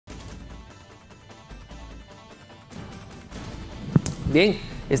Bien,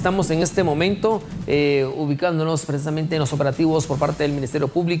 estamos en este momento ubicándonos precisamente en los operativos por parte del Ministerio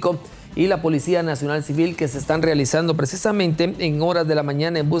Público y la Policía Nacional Civil que se están realizando precisamente en horas de la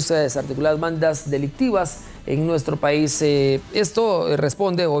mañana en busca de desarticuladas bandas delictivas en nuestro país. Esto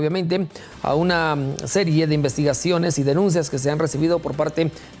responde obviamente a una serie de investigaciones y denuncias que se han recibido por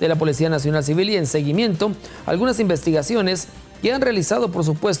parte de la Policía Nacional Civil y en seguimiento algunas investigaciones que han realizado, por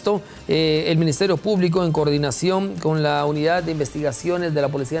supuesto, el Ministerio Público en coordinación con la Unidad de Investigaciones de la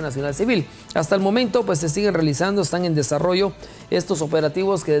Policía Nacional Civil. Hasta el momento, pues se siguen realizando, están en desarrollo estos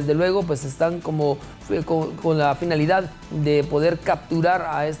operativos que desde luego pues están como con la finalidad de poder capturar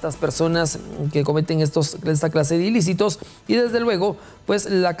a estas personas que cometen esta clase de ilícitos y desde luego pues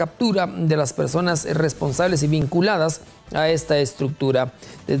la captura de las personas responsables y vinculadas a esta estructura.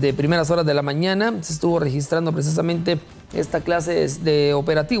 Desde primeras horas de la mañana se estuvo registrando precisamente esta clase de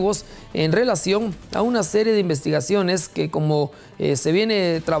operativos en relación a una serie de investigaciones que como se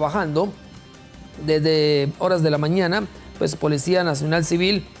viene trabajando desde horas de la mañana, pues Policía Nacional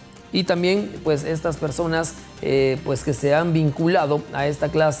Civil y también pues estas personas pues que se han vinculado a esta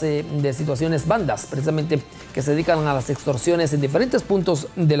clase de situaciones, bandas precisamente que se dedican a las extorsiones en diferentes puntos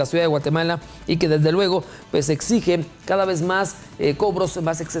de la ciudad de Guatemala y que desde luego pues exigen cada vez más cobros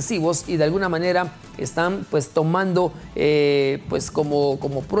más excesivos y de alguna manera están pues tomando pues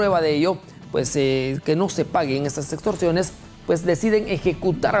como prueba de ello pues que no se paguen estas extorsiones, pues deciden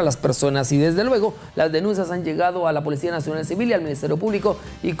ejecutar a las personas y desde luego las denuncias han llegado a la Policía Nacional Civil y al Ministerio Público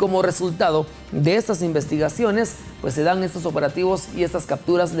y como resultado de estas investigaciones pues se dan estos operativos y estas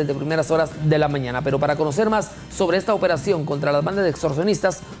capturas desde primeras horas de la mañana. Pero para conocer más sobre esta operación contra las bandas de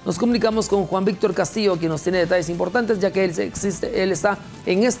extorsionistas nos comunicamos con Juan Víctor Castillo, quien nos tiene detalles importantes ya que él está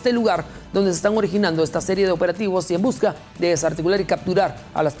en este lugar donde se están originando esta serie de operativos y en busca de desarticular y capturar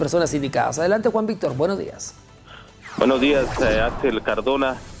a las personas indicadas. Adelante Juan Víctor, buenos días. Buenos días, Axel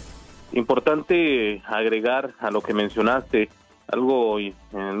Cardona. Importante agregar a lo que mencionaste, algo en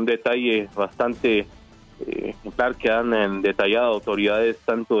un detalle bastante ejemplar que han detallado autoridades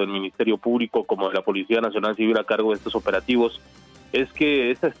tanto del Ministerio Público como de la Policía Nacional Civil a cargo de estos operativos, es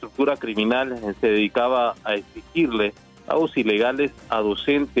que esta estructura criminal se dedicaba a exigirle pagos ilegales a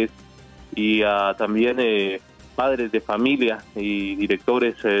docentes y a también padres de familia y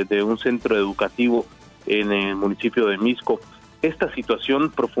directores de un centro educativo en el municipio de Misco. Esta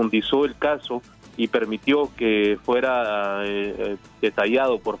situación profundizó el caso y permitió que fuera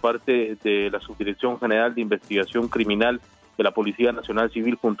detallado por parte de la Subdirección General de Investigación Criminal de la Policía Nacional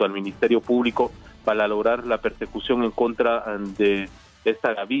Civil junto al Ministerio Público para lograr la persecución en contra de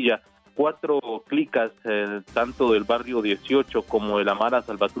esta gavilla. 4 clicas, tanto del barrio 18 como de la Mara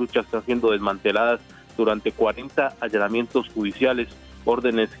Salvatrucha, están siendo desmanteladas durante 40 allanamientos judiciales,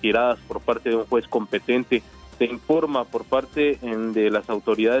 órdenes giradas por parte de un juez competente. Se informa por parte de las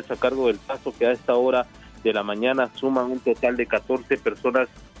autoridades a cargo del caso que a esta hora de la mañana suman un total de 14 personas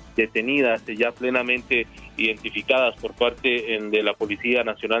detenidas, ya plenamente identificadas por parte de la Policía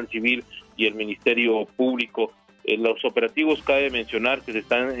Nacional Civil y el Ministerio Público. Los operativos cabe mencionar que se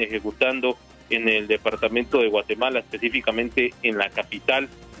están ejecutando en el departamento de Guatemala, específicamente en la capital.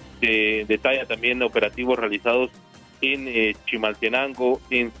 Se detalla también operativos realizados en Chimaltenango,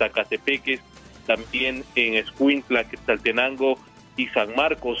 en Zacatepeques, también en Escuintla, Quetzaltenango y San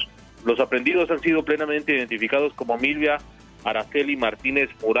Marcos. Los aprendidos han sido plenamente identificados como Milvia Araceli Martínez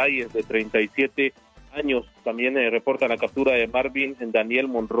Morales, de 37 años. También reportan la captura de Marvin Daniel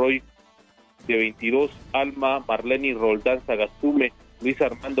Monroy, de 22, Alma Marleni Roldán Sagastume, Luis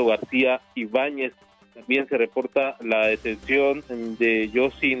Armando García Ibáñez. También se reporta la detención de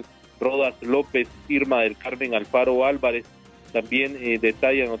Yosin Rodas López, Irma del Carmen Alfaro Álvarez. También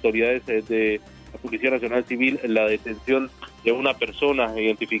detallan autoridades de la Policía Nacional Civil la detención de una persona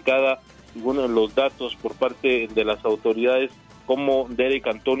identificada, según los datos por parte de las autoridades, como Derek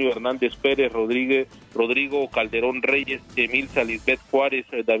Antonio Hernández Pérez, Rodrigo Calderón Reyes, Emil Salisbet Juárez,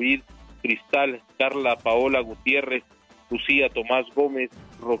 David Cristal, Carla Paola Gutiérrez, Lucía Tomás Gómez,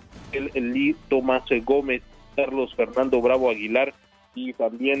 Roxel Lee Tomás Gómez, Carlos Fernando Bravo Aguilar. Y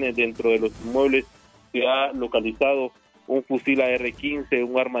también dentro de los inmuebles se ha localizado un fusil AR-15,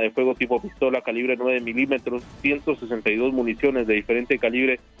 un arma de fuego tipo pistola calibre 9 milímetros, 162 municiones de diferente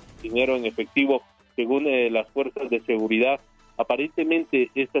calibre, dinero en efectivo. Según las fuerzas de seguridad, aparentemente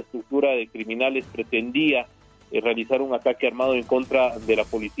esta estructura de criminales pretendía realizar un ataque armado en contra de la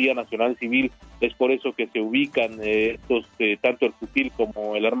Policía Nacional Civil. Es por eso que se ubican tanto el fusil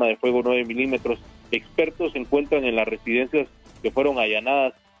como el arma de fuego 9 milímetros. Expertos se encuentran en las residencias que fueron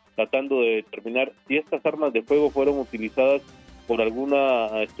allanadas tratando de determinar si estas armas de fuego fueron utilizadas por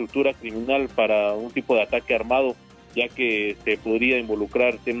alguna estructura criminal para un tipo de ataque armado. ya que se podría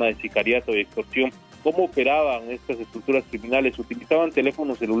involucrar tema de sicariato y extorsión. ¿Cómo operaban estas estructuras criminales? Utilizaban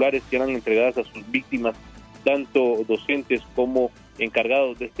teléfonos celulares que eran entregadas a sus víctimas, tanto docentes como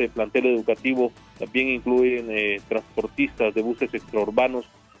encargados de este plantel educativo. También incluyen transportistas de buses extraurbanos,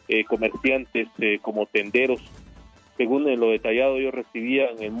 comerciantes como tenderos. Según lo detallado, ellos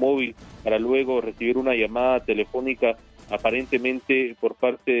recibían el móvil para luego recibir una llamada telefónica aparentemente por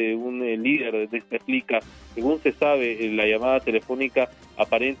parte de un líder de esta clica. Según se sabe, la llamada telefónica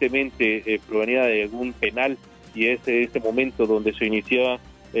aparentemente provenía de algún penal, y es este momento donde se iniciaba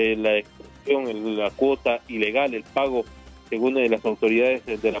la extorsión, la cuota ilegal, el pago, según las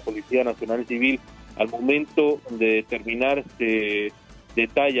autoridades de la Policía Nacional Civil. Al momento de determinar, se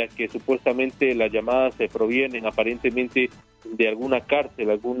detalla que supuestamente las llamadas se provienen aparentemente de alguna cárcel,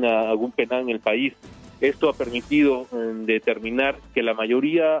 algún penal en el país. Esto ha permitido determinar que la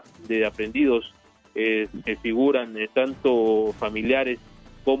mayoría de aprendidos que figuran tanto familiares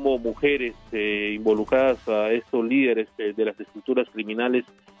como mujeres involucradas a estos líderes de las estructuras criminales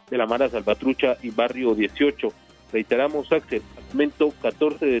de la Mara Salvatrucha y Barrio 18. Reiteramos, Axel, al momento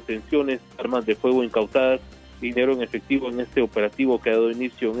 14 detenciones, armas de fuego incautadas, dinero en efectivo en este operativo que ha dado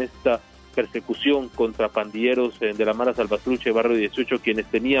inicio en esta persecución contra pandilleros de la Mara Salvatrucha y Barrio 18, quienes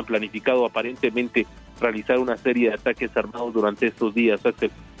tenían planificado aparentemente realizar una serie de ataques armados durante estos días. Axel,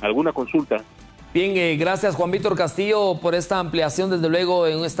 ¿alguna consulta? Bien, gracias Juan Víctor Castillo por esta ampliación, desde luego,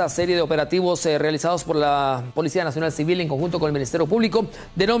 en esta serie de operativos realizados por la Policía Nacional Civil en conjunto con el Ministerio Público,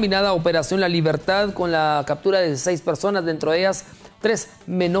 denominada Operación La Libertad, con la captura de 16 personas, dentro de ellas 3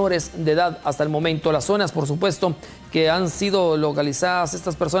 menores de edad hasta el momento. Las zonas, por supuesto, que han sido localizadas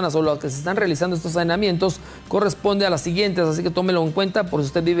estas personas o las que se están realizando estos allanamientos corresponde a las siguientes, así que tómelo en cuenta por si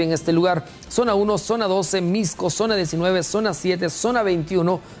usted vive en este lugar: zona 1, zona 12, Misco, zona 19, zona 7, zona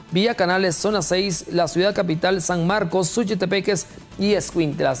 21, Villa Canales, zona 6, la ciudad capital, San Marcos, Suchitepeques y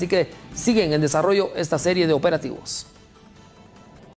Escuintla. Así que siguen en desarrollo esta serie de operativos.